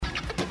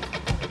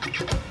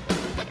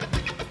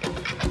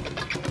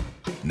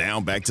Now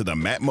back to the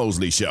Matt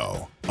Mosley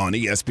Show on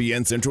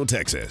ESPN Central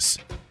Texas.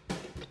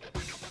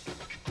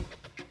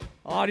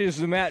 It is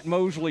the Matt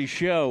Mosley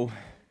Show.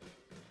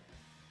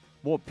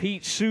 Well,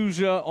 Pete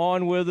Souza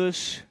on with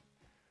us.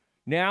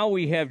 Now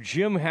we have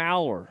Jim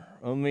Howler.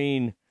 I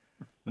mean,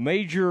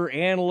 major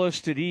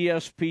analyst at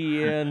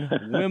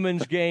ESPN,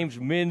 women's games,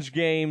 men's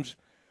games,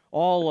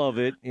 all of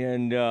it.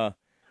 And,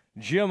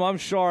 Jim, I'm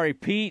sorry,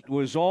 Pete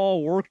was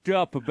all worked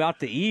up about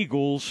the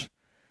Eagles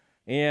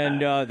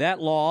and that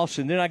loss.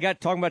 And then I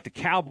got talking about the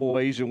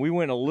Cowboys, and we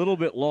went a little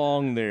bit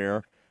long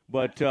there.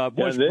 But, boy,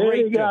 it's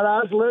great.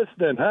 I was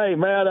listening. Hey,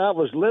 Matt, I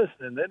was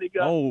listening. Then he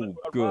got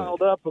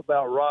riled up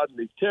about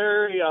Rodney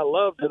Terry. I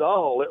loved it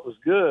all. It was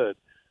good.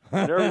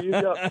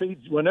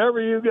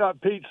 Whenever you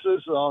got Pete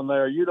Souza on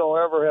there, you don't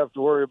ever have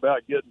to worry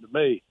about getting to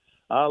me.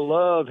 I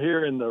love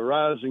hearing the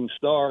rising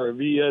star of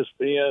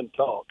ESPN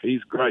talk.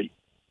 He's great.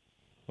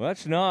 Well,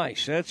 that's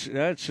nice. That's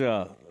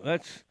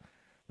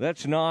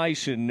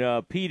nice,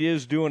 and Pete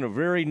is doing a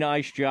very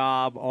nice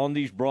job on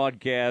these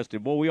broadcasts.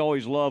 And boy, we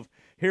always love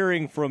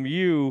hearing from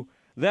you.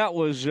 That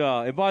was,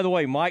 and by the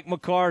way, Mike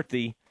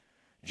McCarthy,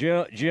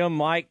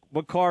 Mike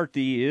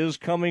McCarthy is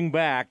coming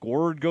back.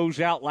 Word goes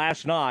out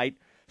last night.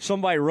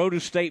 Somebody wrote a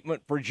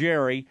statement for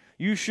Jerry.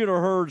 You should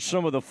have heard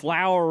some of the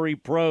flowery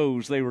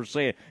prose they were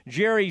saying.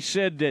 Jerry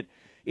said that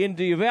in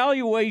the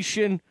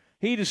evaluation,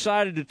 he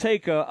decided to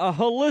take a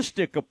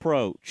holistic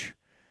approach.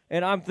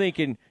 And I'm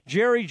thinking,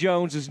 Jerry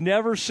Jones has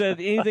never said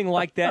anything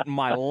like that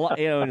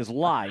in his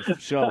life.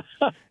 So,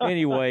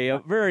 anyway, a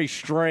very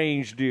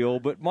strange deal.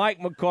 But Mike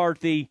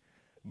McCarthy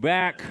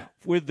back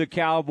with the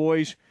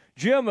Cowboys.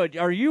 Jim,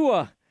 are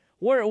you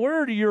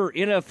where do your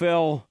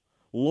NFL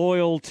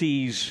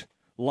loyalties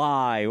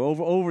lie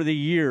over the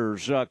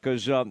years?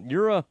 Because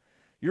you're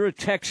a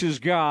Texas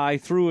guy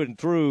through and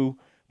through.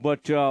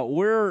 But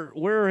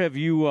where do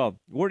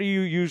you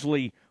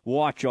usually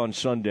watch on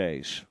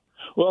Sundays?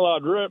 Well,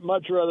 I'd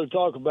much rather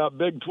talk about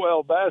Big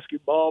 12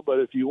 basketball, but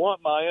if you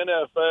want my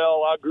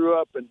NFL, I grew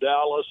up in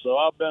Dallas, so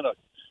I've been a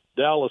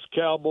Dallas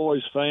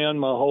Cowboys fan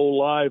my whole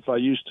life. I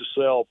used to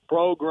sell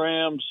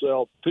programs,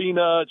 sell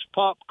peanuts,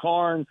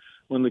 popcorn.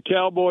 When the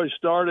Cowboys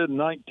started in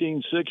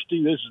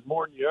 1960, this is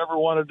more than you ever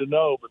wanted to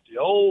know, but the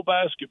old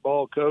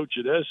basketball coach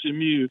at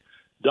SMU,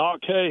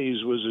 Doc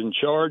Hayes, was in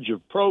charge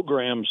of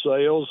program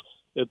sales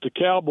at the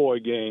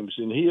Cowboy games,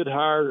 and he had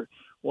hired –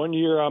 one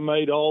year I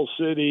made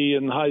All-City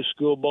in high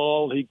school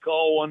ball. He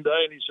called one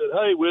day and he said,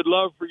 hey, we'd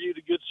love for you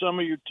to get some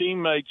of your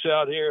teammates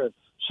out here and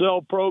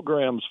sell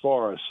programs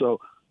for us. So,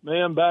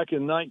 man, back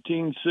in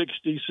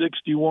 1960,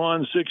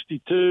 61,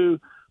 62,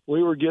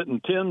 we were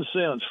getting 10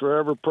 cents for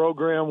every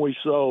program we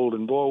sold.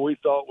 And, boy, we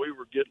thought we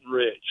were getting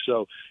rich.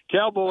 So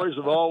Cowboys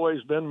have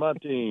always been my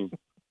team.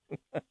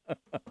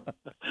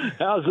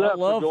 How's that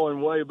for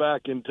going way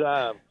back in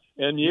time?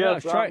 And,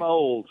 yes, I'm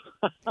old.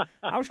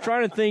 I was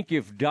trying to think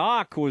if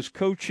Doc was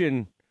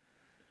coaching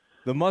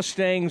the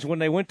Mustangs when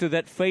they went to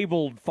that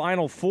fabled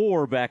Final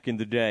Four back in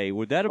the day.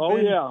 Would that have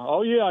been?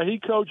 Oh, yeah. He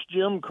coached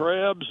Jim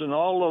Krebs and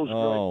all those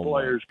great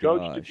players.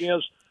 Coached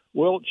against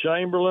Wilt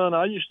Chamberlain.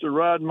 I used to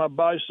ride my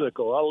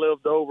bicycle. I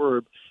lived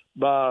over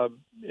by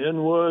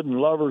Inwood and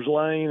Lover's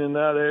Lane in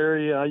that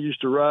area. I used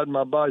to ride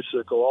my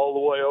bicycle all the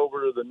way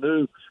over to the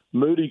new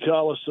Moody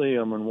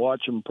Coliseum and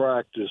watch them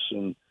practice.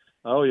 And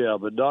oh yeah,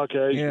 but Doc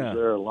Hayes was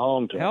there a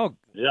long time.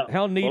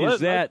 How neat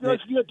is that?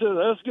 Let's get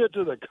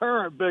to the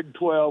current Big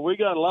 12. We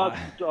got lots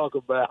to talk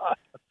about.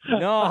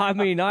 No, I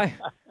mean I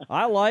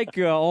like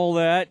all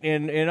that,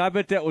 and I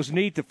bet that was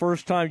neat the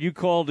first time you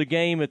called a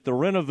game at the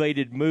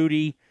renovated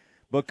Moody,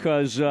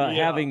 because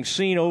having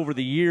seen over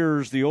the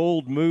years the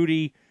old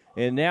Moody,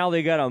 and now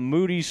they got a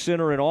Moody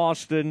Center in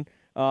Austin.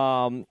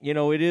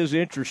 It is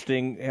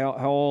interesting how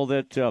all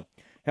that.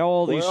 How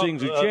all these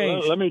things have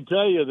changed. Let me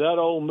tell you, that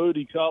old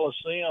Moody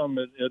Coliseum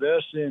at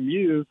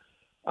SMU,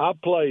 I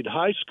played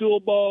high school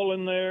ball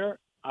in there.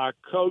 I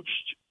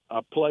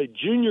played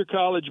junior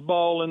college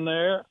ball in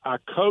there. I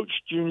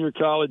coached junior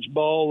college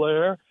ball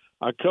there.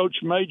 I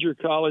coached major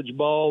college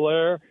ball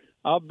there.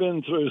 I've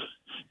been through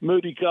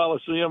Moody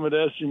Coliseum at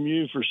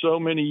SMU for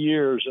so many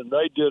years, and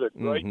they did a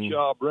great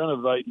job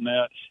renovating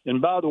that. And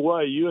by the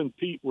way, you and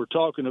Pete were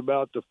talking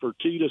about the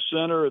Fertitta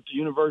Center at the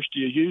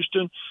University of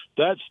Houston.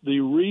 That's the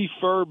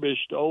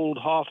refurbished old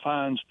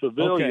Hofheinz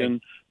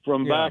Pavilion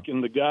from back in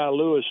the Guy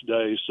Lewis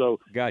days. So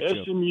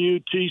SMU,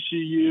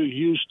 TCU,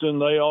 Houston,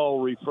 they all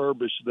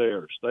refurbished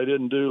theirs. They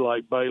didn't do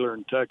like Baylor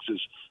and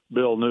Texas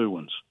build new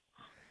ones.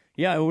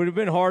 Yeah, it would have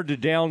been hard to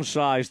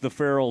downsize the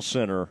Farrell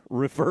Center,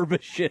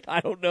 refurbish it. I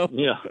don't know.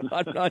 Yeah.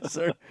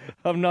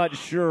 I'm not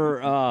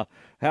sure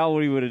how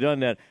we would have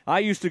done that. I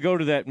used to go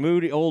to that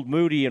old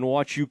Moody and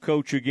watch you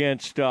coach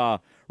against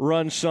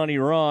Run Sonny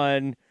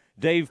Run.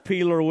 Dave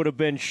Peeler would have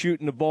been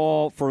shooting the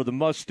ball for the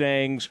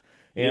Mustangs,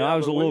 and I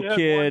was a little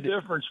kid.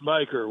 One difference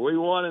maker. We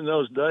won in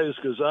those days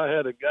because I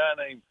had a guy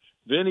named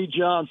Vinnie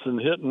Johnson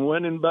hitting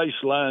winning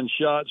baseline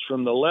shots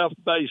from the left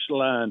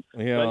baseline,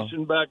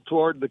 facing back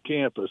toward the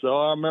campus.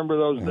 Oh, I remember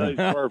those days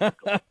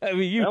perfectly. I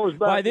mean, that was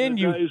back in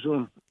the days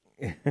when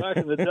back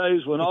in the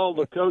days when all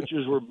the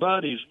coaches were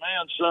buddies.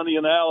 Man, Sonny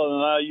and Alan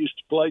and I used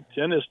to play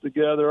tennis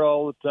together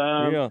all the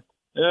time. Yeah.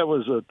 It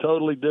was a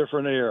totally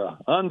different era,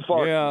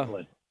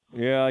 unfortunately.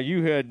 Yeah,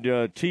 you had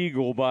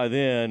Teagle by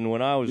then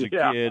when I was a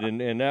kid,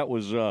 and that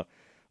was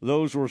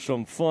those were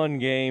some fun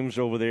games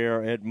over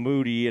there at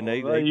Moody, and they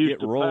used get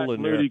to rolling pack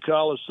Moody there.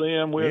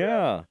 Coliseum.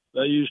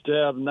 They used to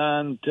have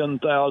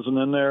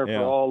 9,000-10,000 in there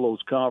for all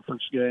those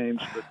conference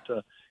games.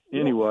 But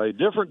anyway,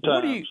 different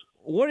times.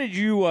 What did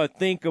you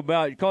think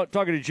about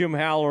talking to Jim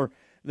Haller?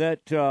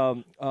 That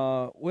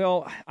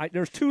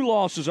there's two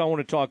losses I want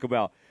to talk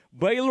about.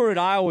 Baylor at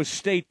Iowa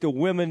State, the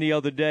women the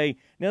other day.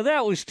 Now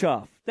that was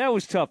tough. That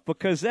was tough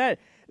because the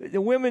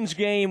women's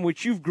game,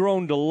 which you've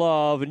grown to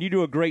love, and you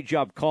do a great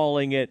job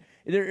calling it.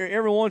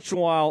 Every once in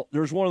a while,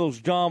 there's one of those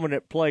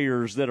dominant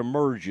players that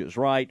emerges,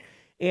 right?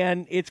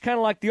 And it's kind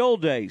of like the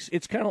old days.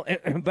 It's kind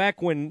of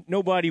back when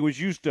nobody was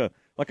used to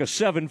like a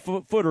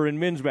 7-footer in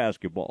men's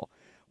basketball.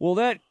 Well,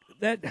 that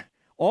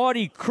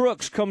Audie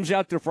Crooks comes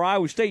out there for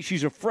Iowa State.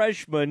 She's a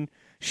freshman.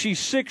 She's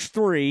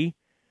 6'3".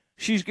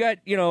 She's got,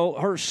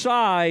 her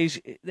size.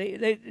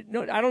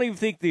 I don't even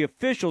think the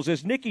officials,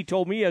 as Nikki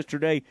told me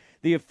yesterday,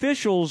 the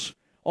officials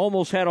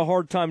almost had a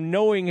hard time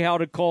knowing how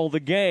to call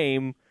the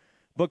game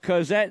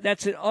because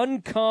that's an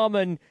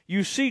uncommon.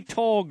 You see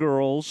tall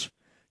girls,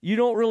 you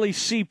don't really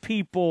see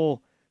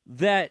people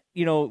that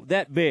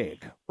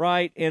big,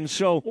 right? And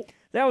so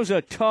that was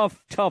a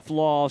tough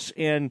loss,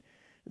 and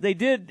they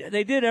did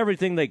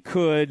everything they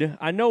could.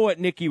 I know what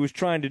Nikki was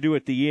trying to do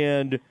at the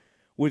end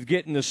with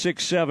getting the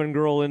 6'7"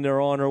 girl in there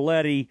on her,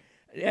 Letty.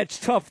 That's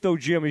tough, though,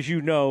 Jim, as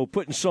you know,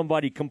 putting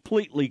somebody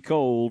completely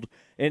cold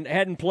and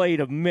hadn't played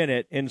a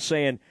minute and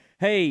saying,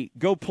 hey,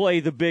 go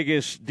play the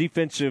biggest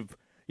defensive,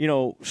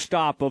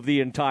 stop of the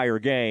entire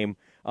game.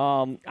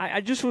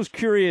 I just was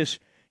curious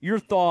your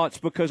thoughts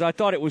because I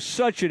thought it was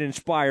such an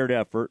inspired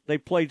effort. They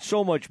played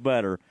so much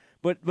better,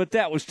 but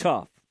that was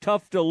tough.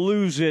 Tough to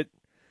lose it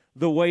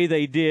the way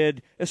they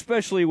did,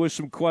 especially with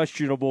some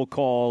questionable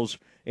calls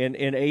and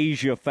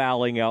Asia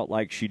fouling out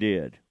like she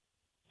did.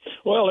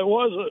 Well, it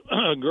was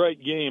a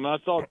great game. I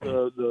thought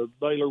the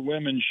Baylor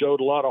women showed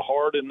a lot of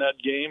heart in that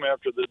game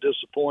after the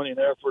disappointing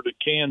effort at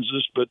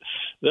Kansas. But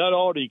that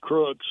Audie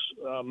Crooks,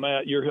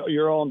 Matt,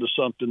 you're on to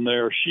something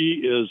there.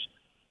 She is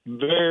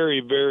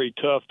very, very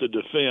tough to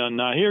defend.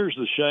 Now, here's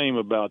the shame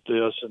about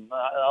this, and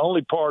the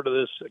only part of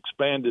this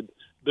expanded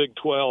Big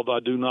 12 I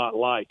do not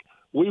like.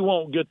 We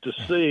won't get to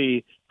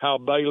see how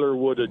Baylor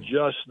would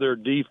adjust their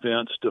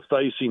defense to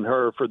facing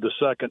her for the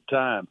second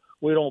time.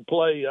 We don't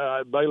play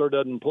Baylor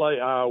doesn't play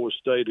Iowa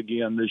State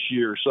again this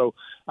year. So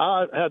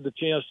I had the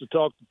chance to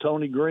talk to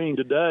Tony Green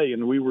today,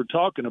 and we were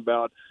talking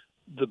about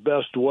the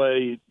best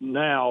way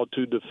now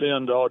to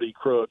defend Audie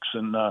Crooks.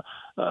 And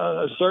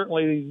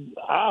certainly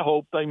I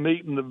hope they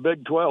meet in the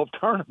Big 12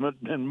 tournament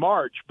in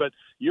March. But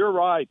you're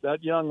right,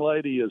 that young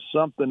lady is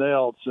something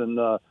else, and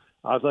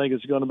I think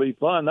it's going to be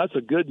fun. That's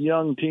a good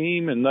young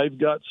team, and they've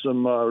got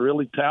some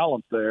really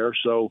talent there.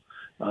 So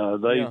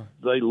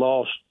they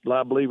lost,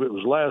 I believe it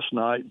was last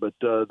night, but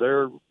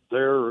they're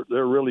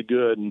really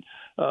good. And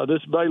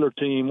this Baylor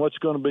team, what's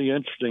going to be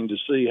interesting to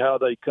see how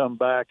they come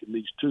back in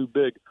these two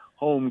big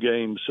home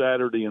games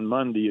Saturday and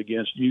Monday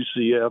against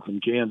UCF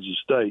and Kansas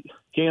State.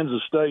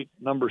 Kansas State,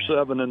 number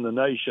 7 in the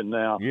nation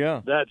now.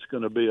 Yeah. That's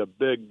going to be a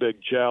big,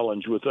 big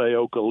challenge with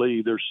Aoka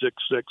Lee, their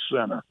 6'6"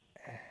 center.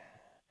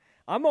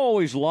 I'm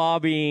always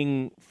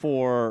lobbying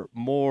for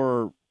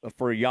more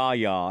for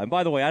Yaya. And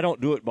by the way, I don't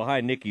do it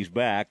behind Nikki's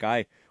back.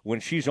 When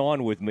she's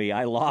on with me,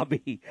 I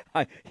lobby.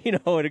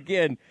 And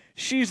again,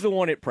 she's the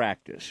one at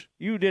practice.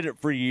 You did it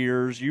for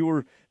years.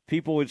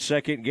 People would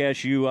second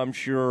guess you, I'm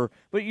sure,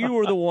 but you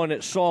were the one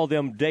that saw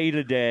them day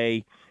to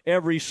day,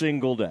 every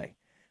single day.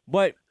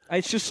 But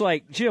it's just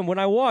like, Jim, when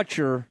I watch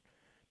her,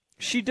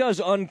 she does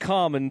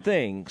uncommon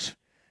things.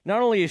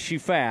 Not only is she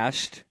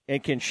fast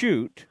and can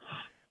shoot,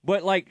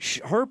 but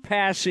her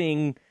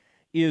passing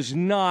is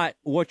not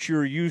what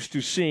you're used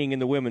to seeing in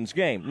the women's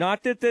game.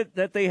 Not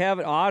that they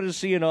haven't,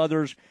 Odyssey and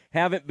others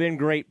haven't been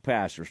great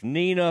passers.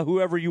 Nina,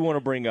 whoever you want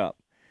to bring up,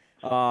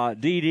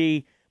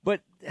 Dee,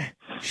 but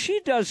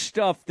she does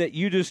stuff that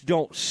you just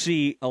don't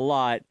see a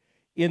lot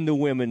in the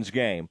women's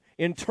game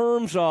in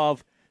terms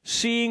of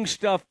seeing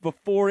stuff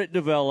before it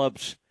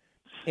develops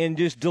and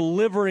just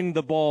delivering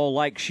the ball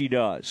like she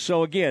does.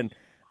 So again,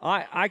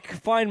 I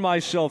find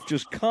myself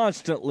just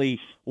constantly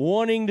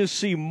wanting to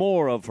see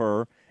more of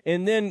her,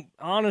 and then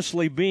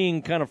honestly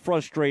being kind of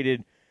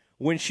frustrated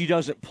when she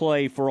doesn't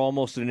play for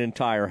almost an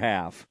entire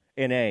half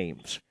in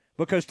Ames.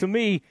 Because to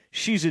me,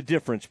 she's a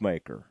difference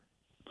maker.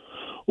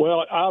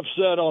 Well, I've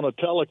said on a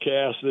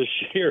telecast this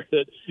year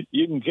that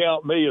you can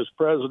count me as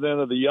president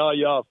of the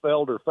Yaya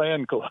Felder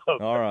fan club.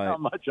 All right. How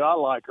much I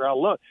like her.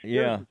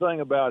 Here's the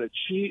thing about it.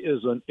 She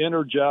is an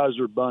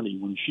energizer bunny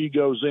when she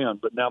goes in.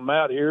 But now,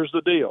 Matt, here's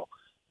the deal.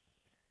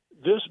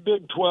 This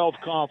Big 12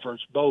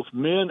 conference, both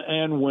men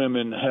and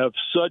women, have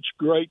such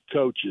great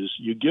coaches.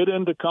 You get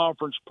into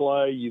conference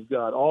play, you've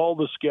got all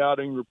the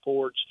scouting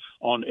reports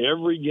on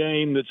every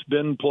game that's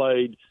been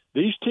played.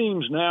 these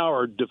teams now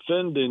are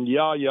defending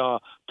Yaya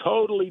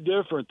totally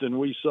different than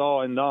we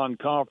saw in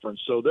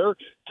non-conference. So they're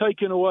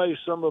taking away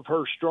some of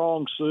her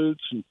strong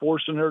suits and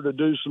forcing her to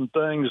do some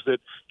things that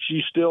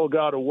she's still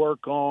got to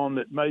work on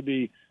that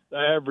maybe the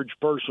average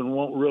person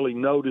won't really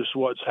notice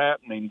what's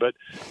happening. But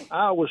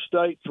Iowa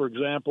State, for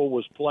example,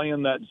 was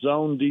playing that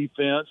zone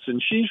defense,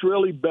 and she's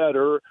really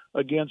better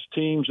against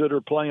teams that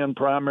are playing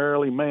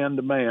primarily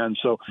man-to-man.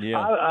 So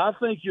I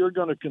think you're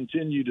going to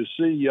continue to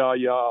see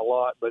Yaya a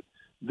lot. But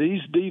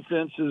these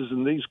defenses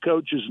and these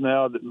coaches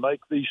now that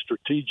make these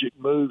strategic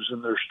moves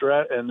in their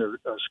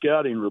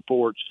scouting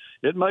reports,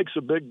 it makes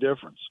a big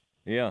difference.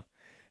 Yeah.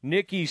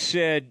 Nikki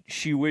said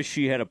she wished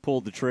she had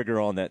pulled the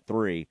trigger on that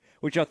three,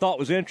 which I thought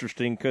was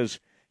interesting because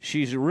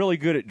she's really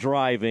good at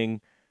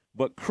driving,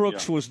 but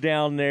Crooks was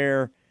down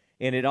there,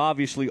 and it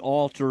obviously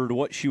altered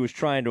what she was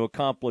trying to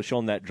accomplish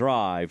on that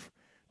drive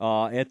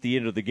at the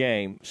end of the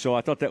game. So I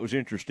thought that was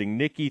interesting.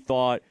 Nikki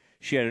thought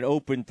she had an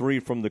open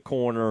three from the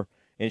corner,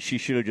 and she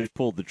should have just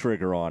pulled the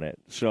trigger on it.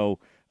 So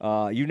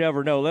you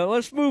never know.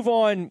 Let's move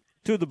on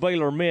to the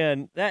Baylor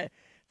men.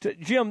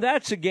 Jim,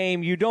 that's a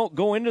game you don't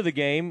go into the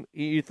game.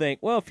 You think,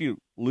 well, if you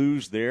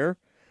lose there,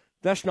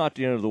 that's not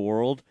the end of the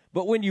world.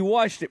 But when you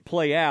watched it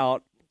play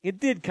out, it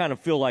did kind of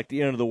feel like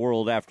the end of the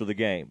world after the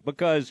game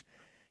because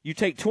you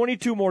take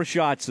 22 more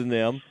shots than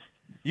them.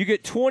 You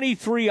get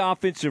 23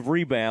 offensive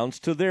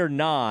rebounds to their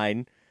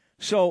 9.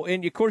 So,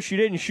 and of course, you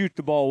didn't shoot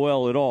the ball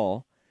well at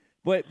all.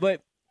 But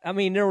I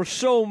mean, there were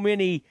so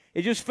many.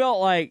 It just felt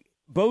like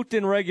both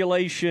in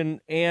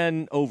regulation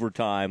and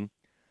overtime,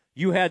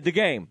 you had the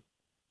game.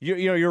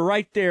 You're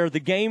right there. The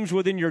game's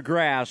within your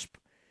grasp,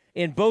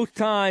 and both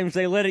times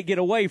they let it get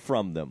away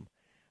from them.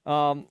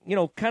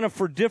 Kind of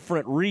for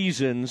different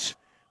reasons.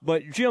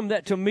 But Jim,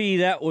 that to me,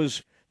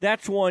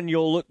 that's one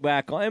you'll look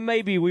back on, and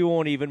maybe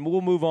we'll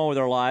move on with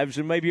our lives,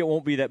 and maybe it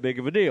won't be that big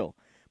of a deal.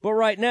 But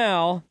right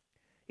now,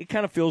 it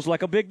kind of feels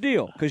like a big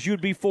deal because you'd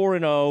be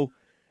 4-0,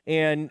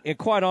 and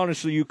quite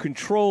honestly, you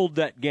controlled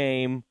that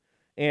game,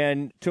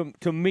 and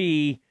to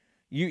me.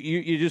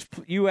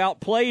 You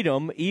outplayed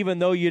them, even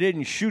though you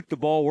didn't shoot the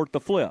ball worth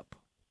the flip.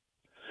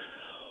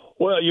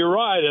 Well, you're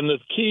right, and the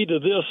key to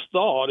this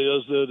thought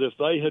is that if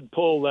they had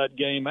pulled that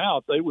game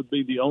out, they would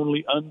be the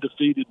only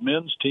undefeated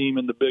men's team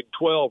in the Big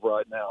 12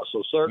 right now.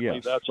 So certainly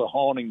that's a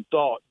haunting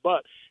thought.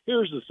 But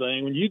here's the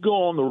thing. When you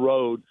go on the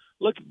road,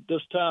 look at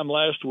this time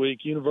last week,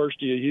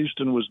 University of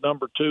Houston was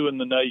number 2 in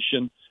the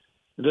nation.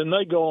 Then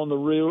they go on the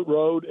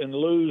road and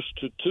lose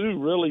to 2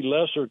 really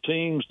lesser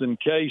teams than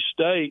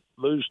K-State,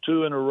 lose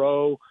 2 in a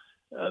row.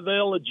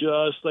 They'll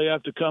adjust. They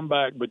have to come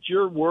back. But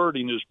your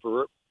wording is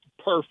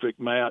perfect,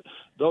 Matt.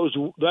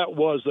 That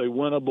was a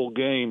winnable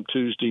game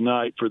Tuesday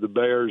night for the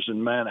Bears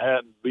in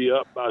Manhattan. Be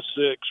up by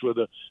 6 with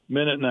a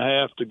minute and a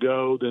half to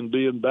go, then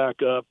being back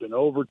up in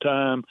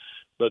overtime.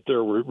 But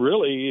there were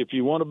really, if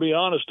you want to be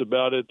honest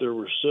about it, there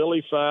were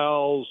silly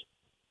fouls,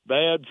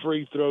 bad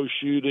free throw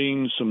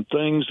shooting, some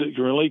things that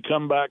can really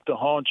come back to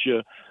haunt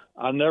you.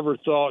 I never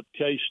thought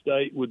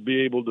K-State would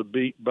be able to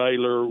beat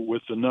Baylor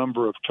with the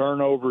number of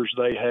turnovers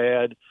they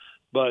had.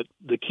 But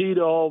the key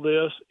to all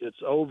this,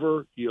 it's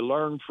over. You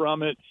learn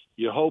from it.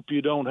 You hope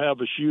you don't have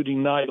a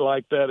shooting night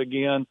like that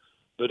again.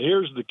 But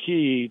here's the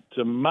key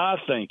to my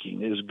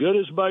thinking. As good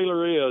as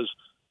Baylor is,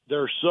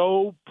 they're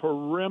so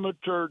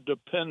perimeter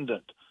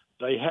dependent.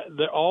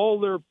 All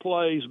their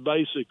plays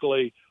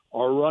basically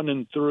are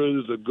running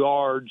through the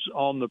guards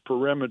on the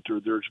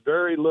perimeter. There's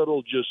very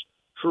little just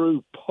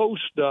true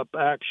post-up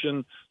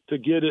action to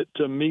get it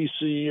to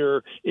Messi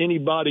or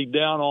anybody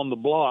down on the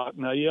block.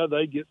 Now,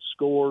 they get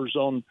scores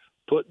on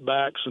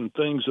putbacks and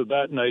things of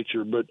that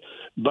nature. But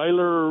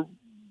Baylor,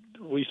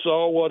 we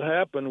saw what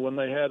happened when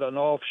they had an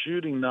off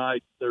shooting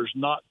night. There's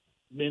not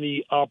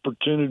many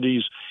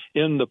opportunities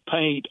in the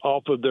paint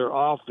off of their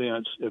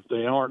offense if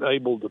they aren't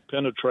able to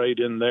penetrate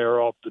in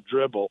there off the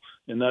dribble,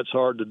 and that's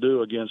hard to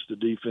do against a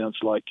defense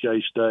like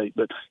K-State.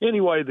 But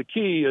anyway, the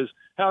key is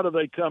how do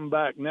they come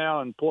back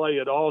now and play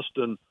at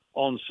Austin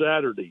on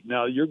Saturday?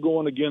 Now, you're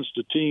going against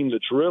a team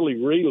that's really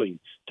reeling.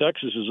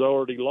 Texas has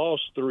already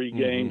lost 3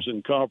 games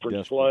in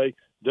conference play.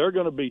 They're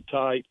going to be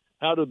tight.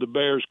 How do the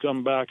Bears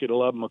come back at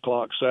 11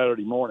 o'clock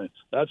Saturday morning?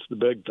 That's the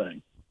big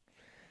thing.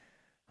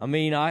 I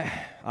mean,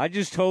 I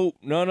just hope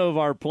none of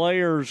our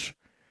players,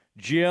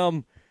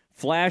 Jim,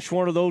 flash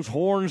one of those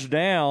horns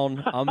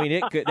down. I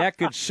mean, that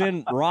could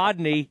send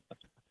Rodney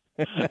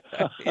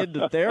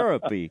into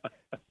therapy.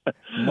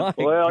 My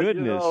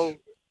goodness.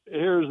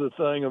 Here's the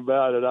thing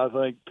about it. I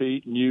think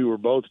Pete and you were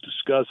both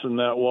discussing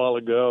that a while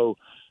ago.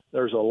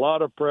 There's a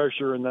lot of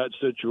pressure in that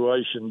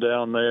situation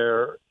down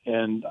there,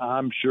 and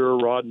I'm sure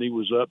Rodney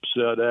was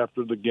upset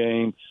after the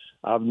game.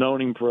 I've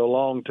known him for a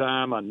long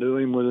time. I knew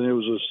him when he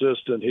was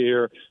assistant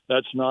here.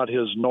 That's not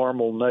his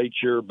normal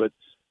nature, but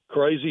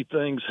crazy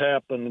things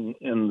happen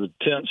in the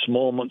tense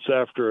moments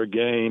after a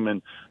game,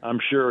 and I'm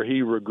sure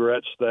he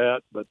regrets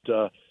that. But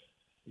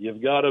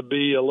you've got to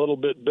be a little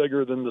bit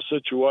bigger than the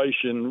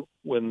situation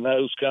when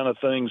those kind of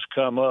things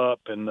come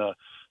up. And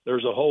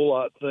there's a whole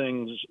lot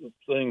things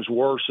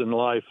worse in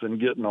life than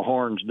getting the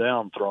horns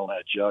down thrown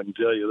at you. I can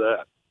tell you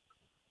that.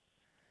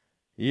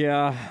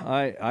 Yeah,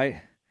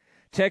 I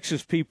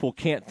Texas people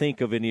can't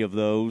think of any of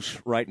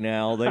those right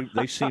now.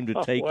 They seem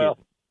to take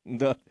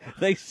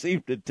they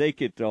seem to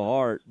take it to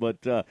heart.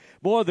 But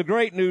boy, the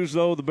great news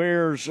though, the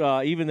Bears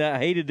even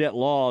that hated that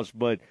loss,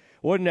 but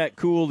wasn't that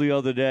cool the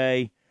other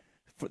day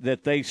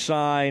that they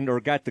signed or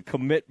got the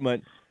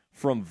commitment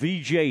from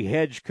VJ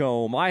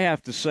Hedgecomb? I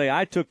have to say,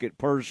 I took it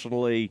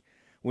personally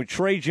when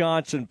Trey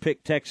Johnson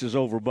picked Texas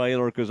over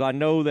Baylor because I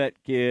know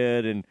that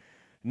kid and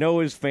know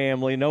his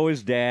family, know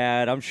his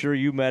dad. I'm sure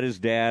you met his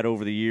dad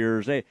over the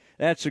years.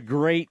 That's a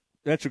great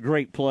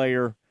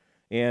player,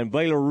 and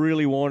Baylor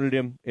really wanted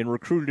him and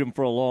recruited him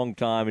for a long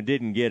time and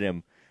didn't get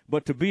him.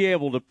 But to be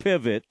able to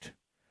pivot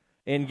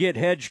and get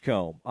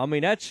Hedgecomb, I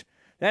mean, that's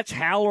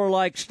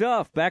Howler-like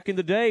stuff back in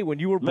the day when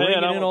you were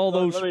bringing in all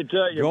those let me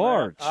tell you,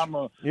 guards.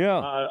 Man,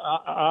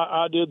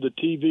 I did the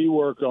TV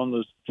work on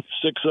the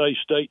 6A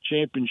state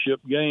championship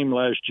game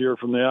last year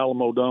from the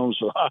Alamo Dome,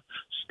 so I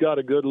got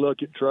a good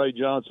look at Trey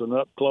Johnson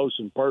up close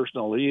and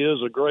personal. He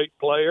is a great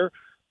player,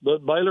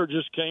 but Baylor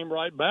just came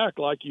right back,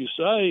 like you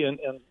say, and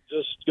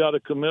just got a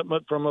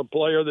commitment from a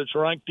player that's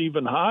ranked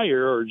even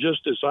higher or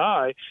just as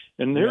high.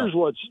 And here's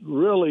what's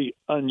really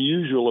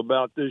unusual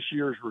about this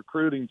year's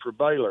recruiting for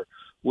Baylor.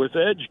 With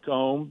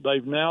Edgecombe,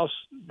 they've now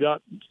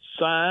got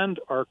signed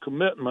our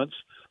commitments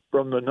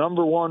from the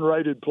number one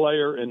rated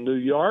player in New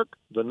York,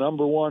 the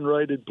number one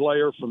rated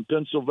player from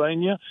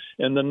Pennsylvania,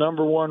 and the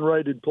number one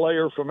rated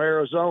player from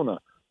Arizona.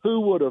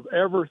 Who would have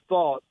ever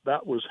thought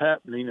that was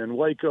happening in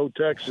Waco,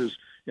 Texas,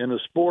 in a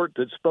sport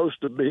that's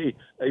supposed to be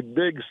a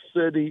big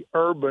city,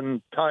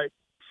 urban type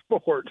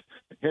sport?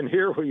 And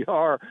here we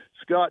are,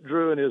 Scott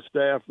Drew and his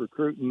staff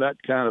recruiting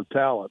that kind of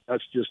talent.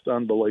 That's just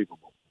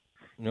unbelievable.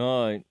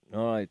 All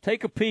right.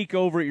 Take a peek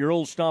over at your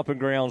old stomping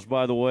grounds,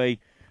 by the way,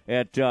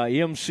 at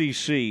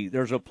MCC.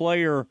 There's a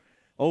player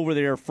over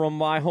there from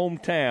my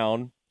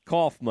hometown,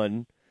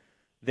 Kaufman,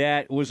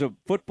 that was a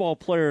football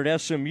player at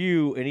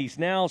SMU, and he's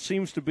now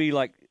seems to be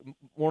like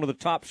one of the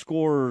top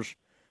scorers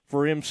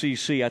for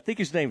MCC. I think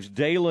his name's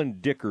Dalen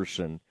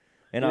Dickerson.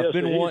 And yes, I've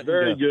been wanting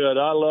very good.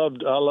 I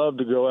love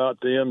to go out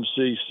to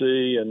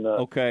MCC and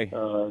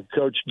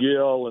Coach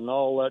Gill and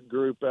all that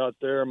group out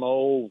there.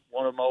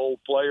 One of my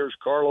old players,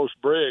 Carlos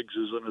Briggs,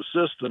 is an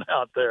assistant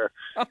out there.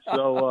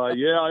 So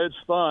it's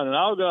fun. And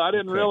I'll go. I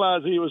didn't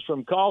realize he was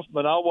from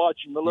Kaufman. I'll watch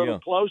him a little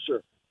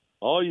closer.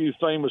 All you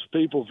famous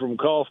people from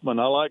Kaufman,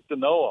 I like to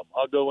know them.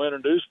 I'll go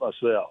introduce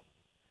myself.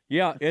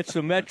 Yeah, it's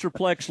a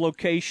Metroplex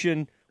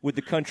location with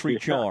the country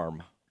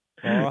charm.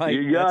 All right.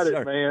 You got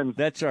it, man.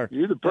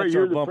 You're the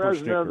president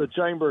of the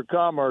Chamber of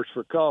Commerce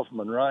for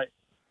Kaufman, right?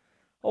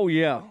 Oh,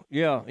 yeah.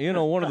 You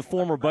know, one of the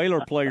former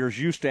Baylor players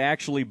used to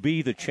actually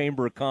be the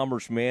Chamber of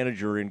Commerce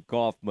manager in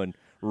Kaufman,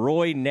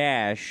 Roy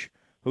Nash,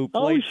 who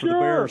played for the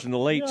Bears in the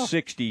late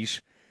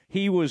 60s.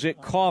 He was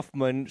at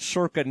Kaufman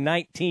circa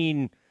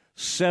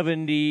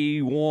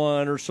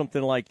 1971 or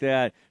something like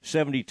that,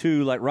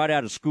 72, like right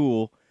out of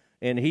school,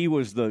 and he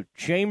was the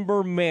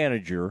chamber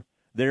manager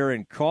there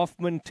in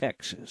Kaufman,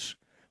 Texas,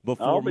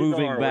 before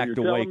moving back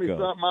to Waco. You're telling me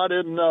something I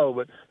didn't know.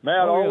 But,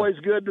 Matt, always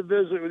good to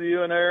visit with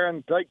you and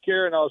Aaron. Take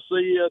care, and I'll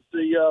see you at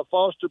the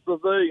Foster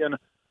Pavilion.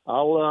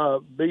 I'll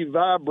be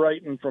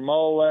vibrating from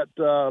all that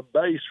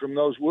bass from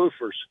those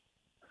woofers.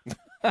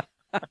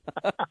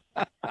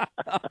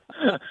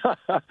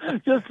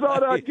 Just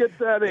thought I'd get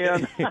that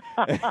in.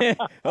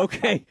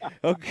 Okay.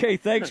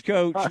 Thanks,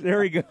 Coach.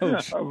 There he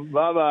goes.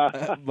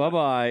 Bye-bye.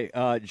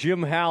 Bye-bye.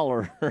 Jim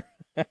Howler.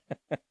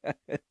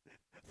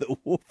 The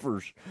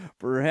woofers,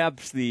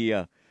 perhaps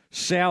the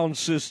sound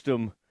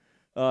system.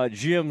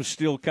 Jim's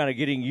still kind of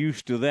getting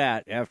used to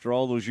that after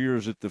all those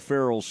years at the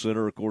Farrell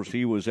Center. Of course,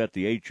 he was at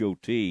the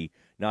HOT.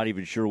 Not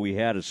even sure we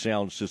had a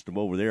sound system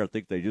over there. I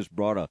think they just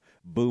brought a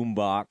boom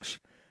box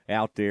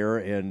out there,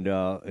 and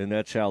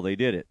that's how they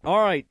did it.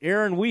 All right,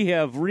 Aaron, we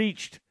have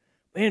reached,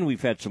 man,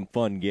 we've had some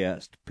fun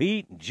guests.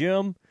 Pete and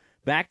Jim,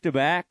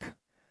 back-to-back.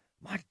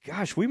 My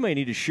gosh, we may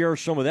need to share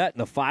some of that in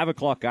the 5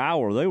 o'clock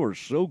hour. They were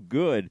so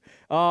good.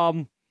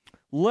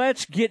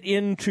 Let's get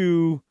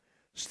into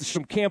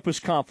some Campus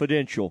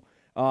Confidential.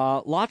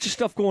 Lots of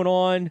stuff going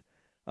on.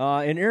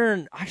 And,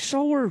 Aaron, I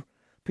saw where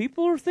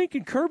people are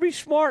thinking Kirby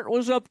Smart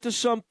was up to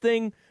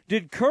something.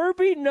 Did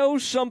Kirby know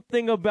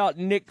something about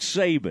Nick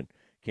Saban?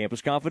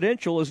 Campus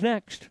Confidential is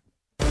next.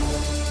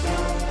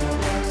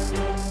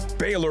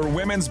 Baylor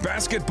women's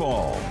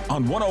basketball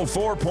on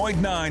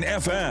 104.9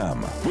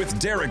 FM with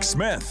Derek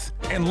Smith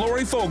and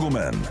Lori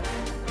Fogelman.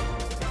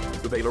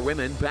 The Baylor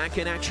women back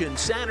in action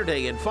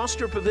Saturday in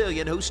Foster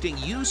Pavilion hosting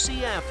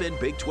UCF in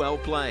Big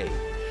 12 play.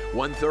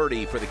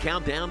 1:30 for the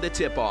countdown to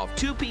tip-off.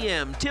 2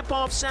 p.m.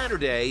 tip-off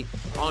Saturday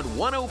on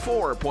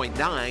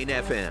 104.9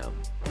 FM.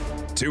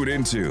 Tune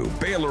into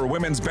Baylor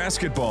women's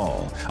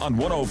basketball on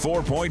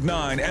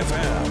 104.9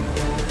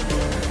 FM.